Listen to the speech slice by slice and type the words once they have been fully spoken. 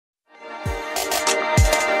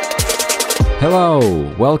Hello!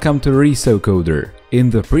 Welcome to ResoCoder.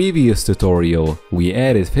 In the previous tutorial, we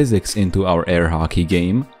added physics into our air hockey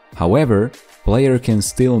game. However, player can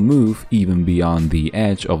still move even beyond the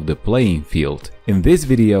edge of the playing field. In this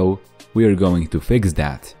video, we are going to fix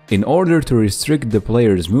that. In order to restrict the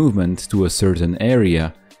player's movement to a certain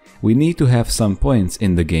area, we need to have some points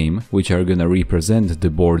in the game which are gonna represent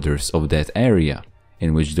the borders of that area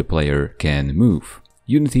in which the player can move.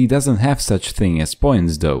 Unity doesn't have such thing as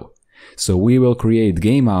points though. So we will create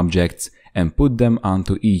game objects and put them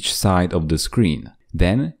onto each side of the screen.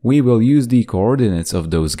 Then we will use the coordinates of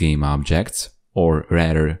those game objects, or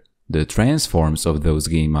rather the transforms of those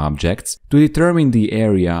game objects, to determine the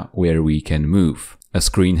area where we can move. A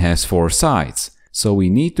screen has 4 sides, so we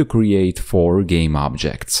need to create 4 game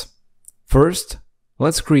objects. First,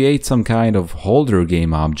 let's create some kind of holder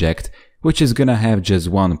game object which is gonna have just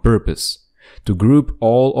one purpose: to group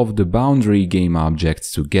all of the boundary game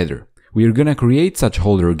objects together. We are gonna create such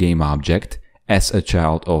holder game object as a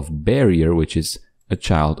child of barrier, which is a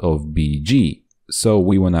child of BG. So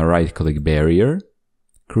we wanna right click barrier,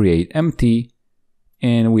 create empty,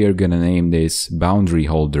 and we are gonna name this boundary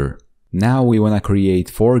holder. Now we wanna create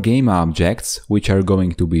 4 game objects which are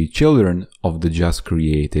going to be children of the just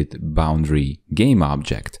created boundary game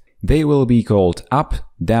object. They will be called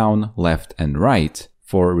up, down, left and right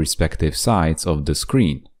for respective sides of the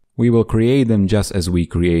screen. We will create them just as we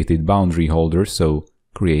created boundary holders, so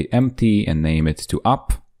create empty and name it to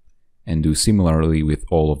up, and do similarly with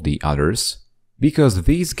all of the others. Because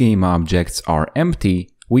these game objects are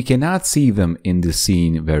empty, we cannot see them in the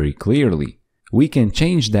scene very clearly. We can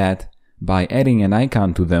change that by adding an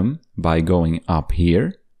icon to them by going up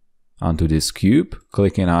here onto this cube,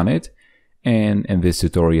 clicking on it, and in this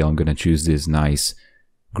tutorial I'm gonna choose this nice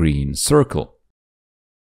green circle.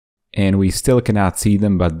 And we still cannot see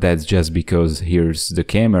them, but that's just because here's the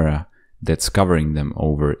camera that's covering them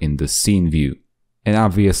over in the scene view. And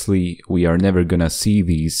obviously we are never gonna see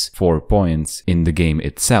these 4 points in the game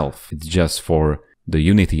itself. It's just for the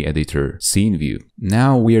Unity editor scene view.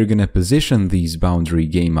 Now we are gonna position these boundary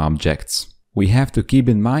game objects. We have to keep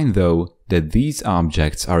in mind though that these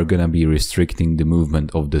objects are gonna be restricting the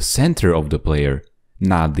movement of the center of the player,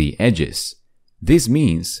 not the edges. This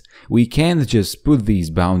means we can't just put these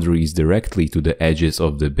boundaries directly to the edges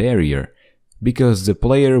of the barrier, because the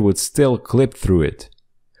player would still clip through it.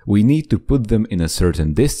 We need to put them in a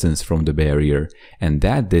certain distance from the barrier, and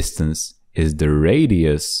that distance is the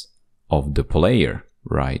radius of the player,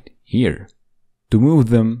 right here. To move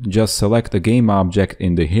them, just select a game object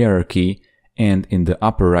in the hierarchy, and in the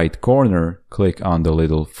upper right corner, click on the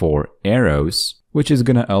little 4 arrows, which is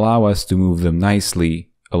gonna allow us to move them nicely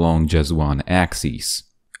along just one axis.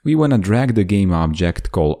 We wanna drag the game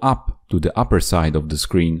object call up to the upper side of the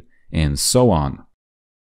screen, and so on.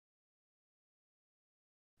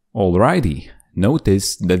 Alrighty,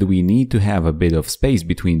 notice that we need to have a bit of space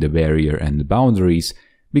between the barrier and the boundaries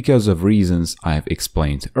because of reasons I've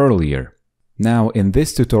explained earlier. Now in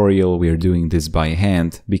this tutorial we're doing this by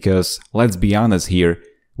hand because, let's be honest here,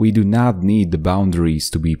 we do not need the boundaries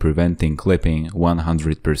to be preventing clipping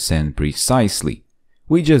 100% precisely.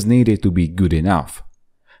 We just need it to be good enough.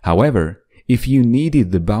 However, if you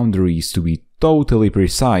needed the boundaries to be totally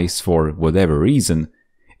precise for whatever reason,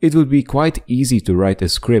 it would be quite easy to write a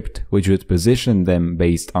script which would position them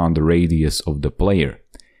based on the radius of the player.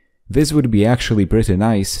 This would be actually pretty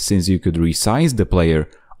nice since you could resize the player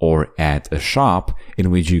or add a shop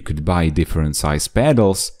in which you could buy different size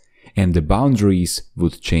paddles, and the boundaries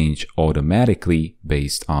would change automatically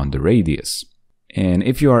based on the radius. And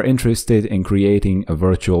if you are interested in creating a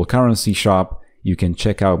virtual currency shop, you can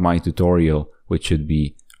check out my tutorial, which should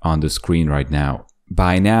be on the screen right now.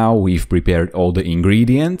 By now we've prepared all the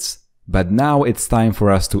ingredients, but now it's time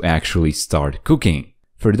for us to actually start cooking.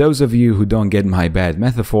 For those of you who don't get my bad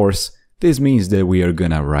metaphors, this means that we are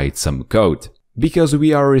gonna write some code. Because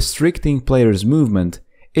we are restricting players' movement,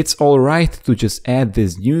 it's alright to just add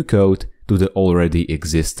this new code to the already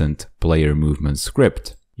existent player movement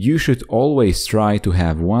script. You should always try to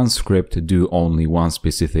have one script do only one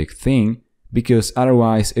specific thing, because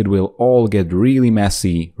otherwise it will all get really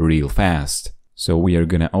messy real fast. So we are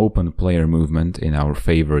gonna open player movement in our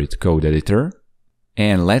favorite code editor,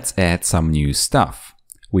 and let's add some new stuff.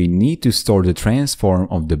 We need to store the transform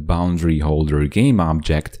of the boundary holder game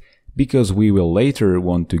object, because we will later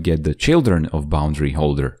want to get the children of boundary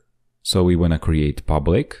holder. So we wanna create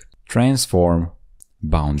public transform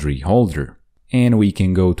boundary holder. And we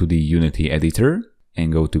can go to the Unity editor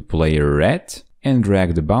and go to player ret and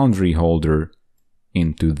drag the boundary holder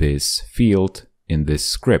into this field in this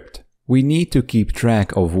script. We need to keep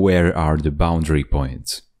track of where are the boundary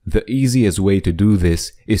points. The easiest way to do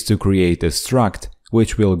this is to create a struct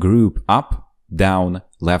which will group up, down,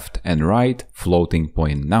 left and right floating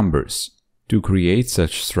point numbers. To create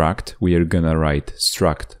such struct, we are gonna write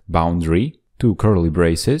struct boundary, 2 curly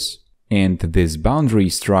braces, and this boundary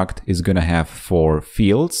struct is gonna have 4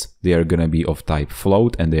 fields. They are gonna be of type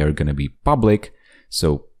float and they are gonna be public,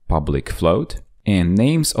 so public float. And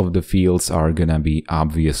names of the fields are gonna be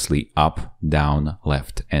obviously up, down,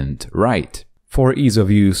 left and right. For ease of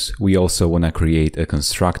use, we also wanna create a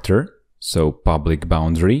constructor, so public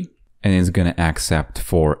boundary, and it's gonna accept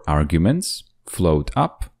 4 arguments: float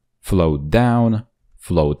up, float down,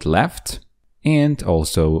 float left, and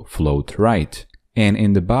also float right. And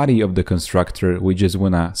in the body of the constructor, we just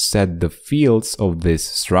wanna set the fields of this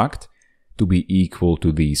struct to be equal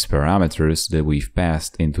to these parameters that we've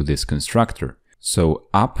passed into this constructor. So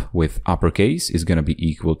up with uppercase is gonna be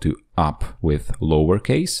equal to up with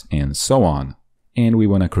lowercase, and so on. And we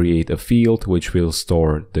wanna create a field which will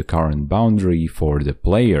store the current boundary for the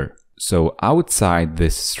player. So outside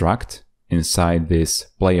this struct, inside this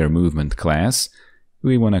player movement class,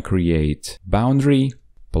 we wanna create boundary,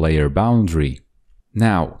 player boundary.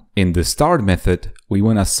 Now, in the start method, we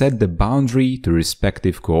wanna set the boundary to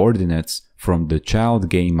respective coordinates from the child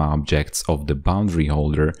game objects of the boundary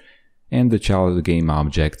holder, and the child game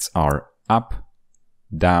objects are up,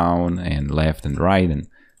 down, and left and right, and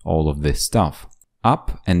all of this stuff.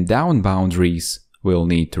 Up and down boundaries will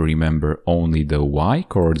need to remember only the y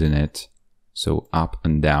coordinate, so up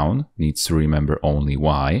and down needs to remember only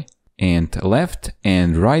y, and left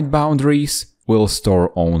and right boundaries will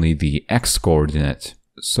store only the x coordinate.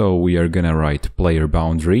 So we are gonna write player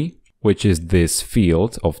boundary, which is this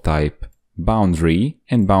field of type boundary,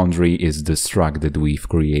 and boundary is the struct that we've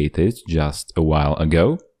created just a while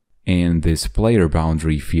ago. And this player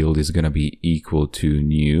boundary field is gonna be equal to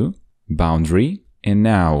new boundary. And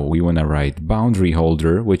now we wanna write boundary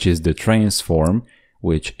holder, which is the transform,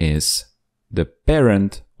 which is the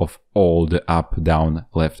parent of all the up, down,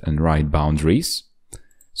 left and right boundaries.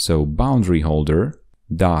 So boundary holder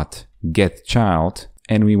dot get child,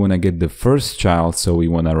 and we want to get the first child, so we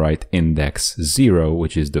want to write index 0,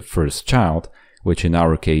 which is the first child, which in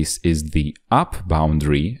our case is the up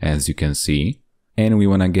boundary, as you can see. And we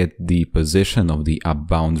want to get the position of the up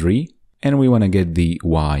boundary, and we want to get the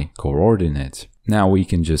y coordinate. Now we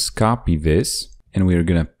can just copy this, and we're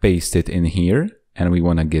going to paste it in here, and we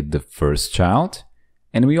want to get the first child,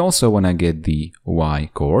 and we also want to get the y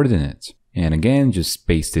coordinate. And again, just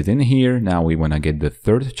paste it in here. Now we want to get the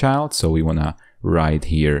third child, so we want to write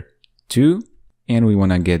here 2, and we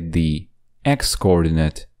want to get the x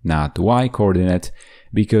coordinate, not y coordinate,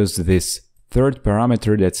 because this third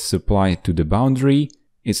parameter that's supplied to the boundary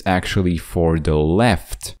is actually for the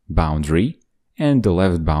left boundary, and the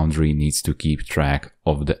left boundary needs to keep track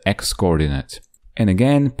of the x coordinate. And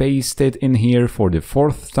again, paste it in here for the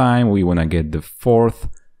 4th time. We want to get the 4th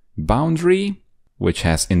boundary, which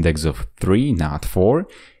has index of 3, not 4.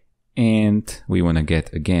 And we want to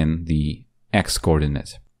get again the x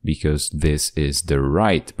coordinate, because this is the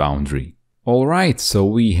right boundary. Alright, so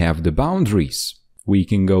we have the boundaries. We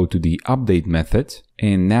can go to the update method,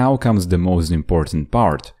 and now comes the most important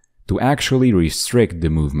part, to actually restrict the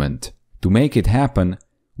movement. To make it happen,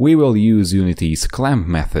 we will use Unity's clamp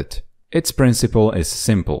method. Its principle is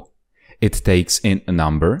simple. It takes in a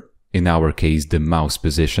number, in our case the mouse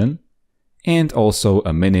position, and also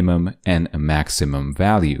a minimum and a maximum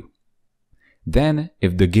value. Then,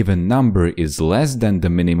 if the given number is less than the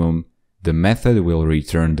minimum, the method will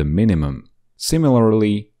return the minimum.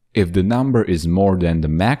 Similarly, if the number is more than the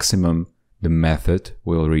maximum, the method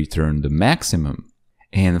will return the maximum.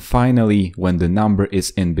 And finally, when the number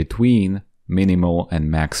is in between minimal and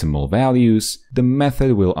maximal values, the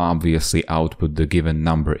method will obviously output the given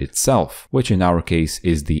number itself, which in our case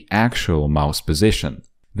is the actual mouse position.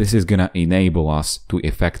 This is gonna enable us to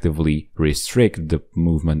effectively restrict the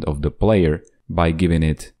movement of the player by giving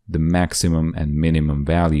it the maximum and minimum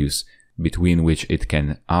values between which it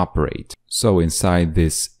can operate. So inside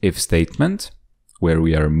this if statement, where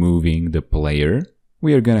we are moving the player,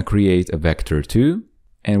 we are gonna create a vector2,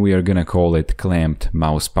 and we are gonna call it clamped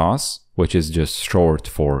mouse pos, which is just short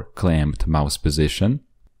for clamped mouse position,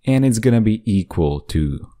 and it's gonna be equal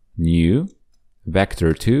to new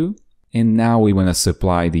vector2, and now we wanna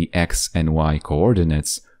supply the x and y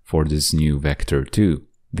coordinates for this new vector2.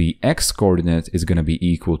 The x coordinate is gonna be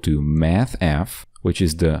equal to mathf, which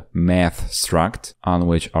is the math struct on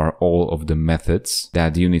which are all of the methods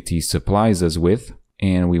that Unity supplies us with,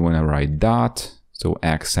 and we wanna write dot, so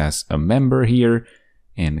access a member here,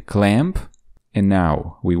 and clamp. And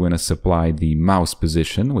now we want to supply the mouse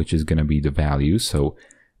position, which is going to be the value, so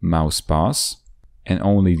mouse pass and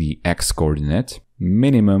only the X coordinate.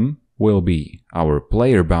 Minimum will be our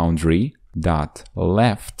player boundary dot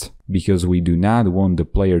left, because we do not want the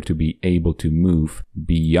player to be able to move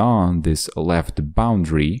beyond this left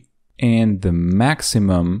boundary. And the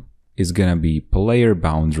maximum is gonna be player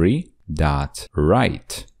boundary dot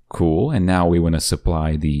right. Cool. And now we want to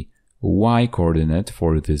supply the Y coordinate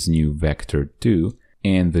for this new vector too.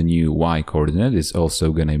 And the new Y coordinate is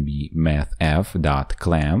also gonna be mathf dot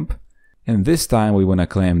clamp. And this time we want to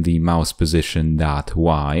clamp the mouse position dot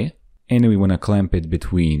Y, and we want to clamp it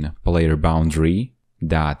between player boundary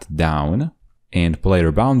dot down and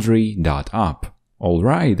player boundary dot up.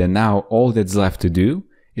 Alright, and now all that's left to do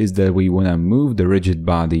is that we want to move the rigid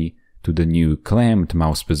body to the new clamped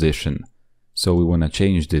mouse position. So we want to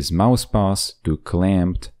change this mouse pass to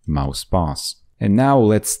clamped mouse pass. And now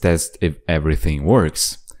let's test if everything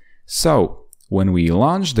works. So when we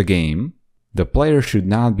launch the game, the player should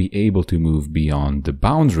not be able to move beyond the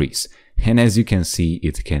boundaries. And as you can see,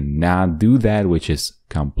 it cannot do that, which is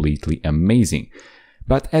completely amazing.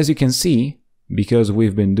 But as you can see, because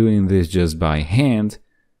we've been doing this just by hand,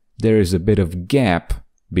 there is a bit of gap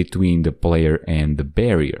between the player and the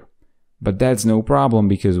barrier. But that's no problem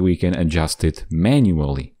because we can adjust it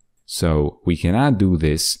manually. So we cannot do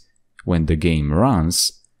this when the game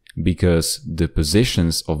runs because the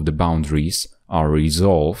positions of the boundaries are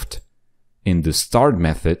resolved in the start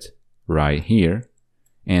method right here,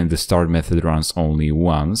 and the start method runs only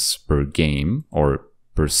once per game or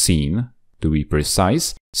per scene to be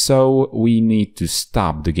precise. So we need to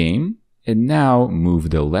stop the game and now move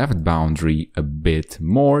the left boundary a bit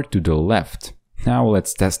more to the left. Now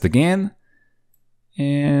let's test again.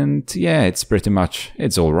 And yeah,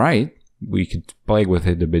 it's alright. We could play with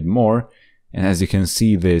it a bit more. And as you can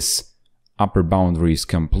see, this upper boundary is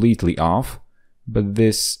completely off, but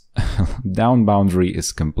this down boundary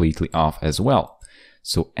is completely off as well.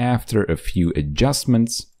 So after a few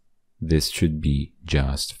adjustments, this should be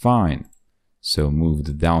just fine. So move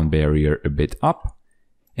the down barrier a bit up.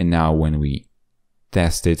 And now when we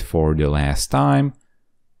test it for the last time,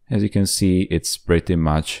 as you can see, it's pretty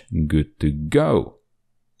much good to go.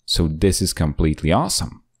 So this is completely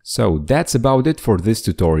awesome. So that's about it for this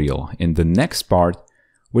tutorial. In the next part,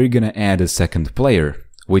 we're gonna add a second player,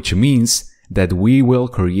 which means that we will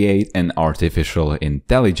create an artificial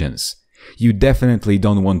intelligence. You definitely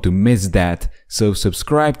don't want to miss that, so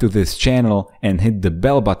subscribe to this channel and hit the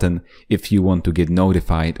bell button if you want to get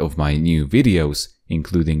notified of my new videos,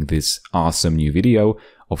 including this awesome new video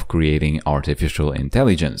of creating artificial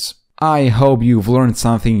intelligence. I hope you've learned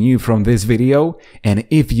something new from this video, and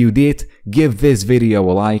if you did, give this video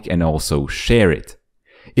a like and also share it.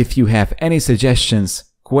 If you have any suggestions,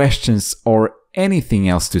 questions, or anything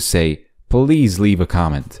else to say, please leave a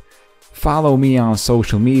comment. Follow me on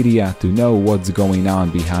social media to know what's going on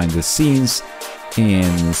behind the scenes,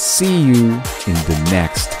 and see you in the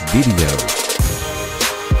next video.